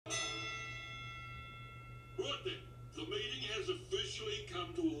Right then, the meeting has officially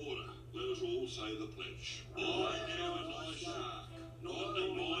come to order. Let us all say the pledge. I am a nice shark, not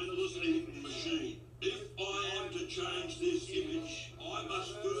a mindless eating machine. If I am to change this image, I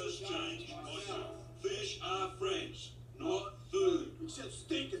must first change myself. Fish are friends, not food. Except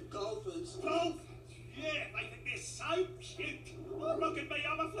stinking dolphins. Dolphins? Yeah, they think they're so cute. Oh, look at me,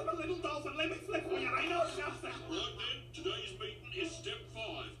 I'm a flippin' little dolphin. Let me flip for you, ain't I something? Right then, today's meeting is step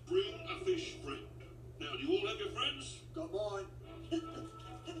 5. Bring a fish friend. Now, do you all have your friends? Got mine.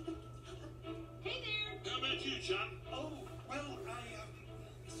 Hey there. How about you, Chum? Oh, well, I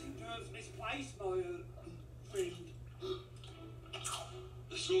seem to have misplaced my friend.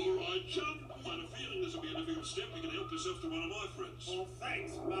 It's all right, Chum. I had a feeling this would be a difficult step. You can help yourself to one of my friends. Oh,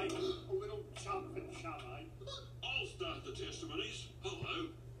 thanks, mate. A little chump and chum, eh? I'll start the testimonies. Hello,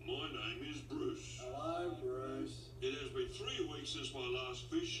 my name is Bruce. Hello, Bruce. It has been 3 weeks since my last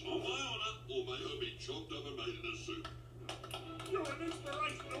fish. On my honour, or may I be chopped up and made into soup. You're an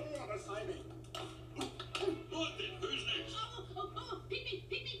inspiration to all of us, Amy. Right then, who's next? Pick me.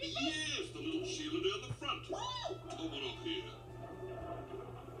 Yes, the little Sheila down the front. Woo! Come on up here.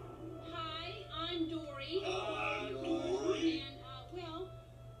 Hi, I'm Dory. Hello, Dory. And well,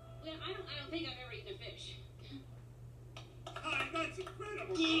 I don't think I've ever eaten a fish. Hey, that's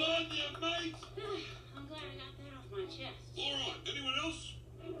incredible. Good on you, mate. I'm glad I got that off my chest. All right, anyone else?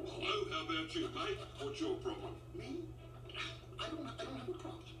 Hello, how about you, mate? What's your problem? Me? I don't have a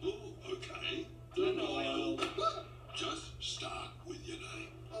problem. Oh, okay. Denial. Just start with your name.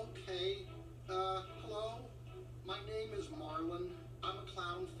 Okay. Hello. My name is Marlin. I'm a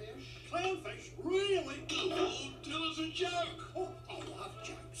clownfish. Clownfish? Really? Go on, tell us a joke. Oh, I love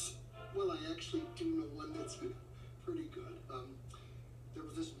jokes. Well, I actually do know one that's pretty good. There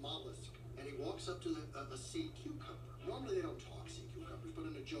was this mollusk, and he walks up to a sea cucumber. Normally they don't talk, sea cucumbers, but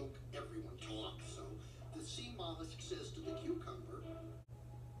in a joke, everyone talks. So the sea mollusk says to the cucumber,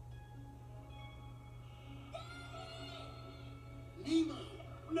 Nemo!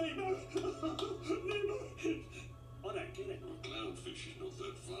 Nemo! Nemo! I don't get it. Clownfish is not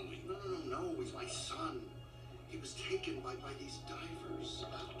that funny. No, he's my son. He was taken by these divers. Oh,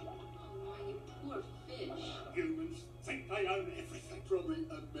 you poor fish. Humans think they own everything. Probably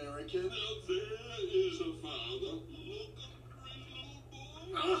American. Now there is a father looking for his little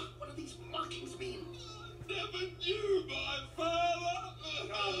boy. What do these markings mean? Never knew my father.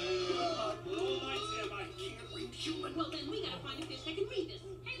 Come here. We're all mates here, mate. Can't read human. Well, then we gotta find a fish that can read this.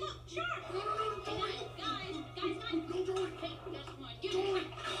 Hey, look, shark! No, Dory. Guys. No, Dory. Hey, just one. Give Dory. me. Ow!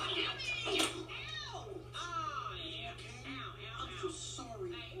 Oh, yeah. Ow. I'm so sorry.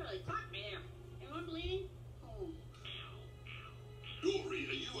 Hey, you really caught me there. Anyone bleeding? Oh. Dory,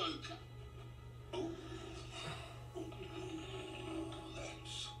 are you okay? Oh,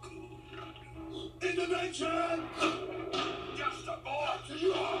 that's good. Intervention! Just a bite.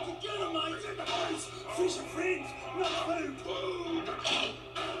 You have to get him, mate. In the boys. Fish and friends, not food. Food.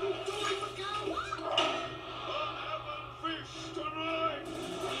 Dory, look out! I'm having fish tonight.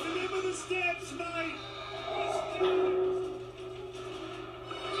 Remember the steps, mate.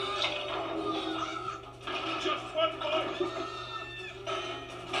 Just one bite.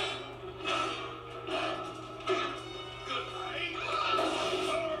 Good night.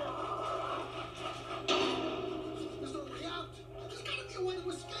 There's no way out. There's gotta be a way to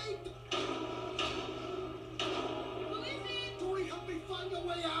escape. Who is it? Dory, help me find a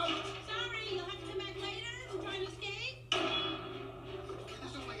way out. Sorry, you'll have to come back later. I'm trying to escape. Okay,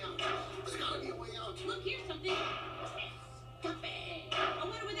 there's no way out. There's gotta be a way out. Look, here's something. Escape. I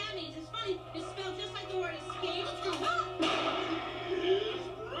wonder what that means. It's funny. It's spelled just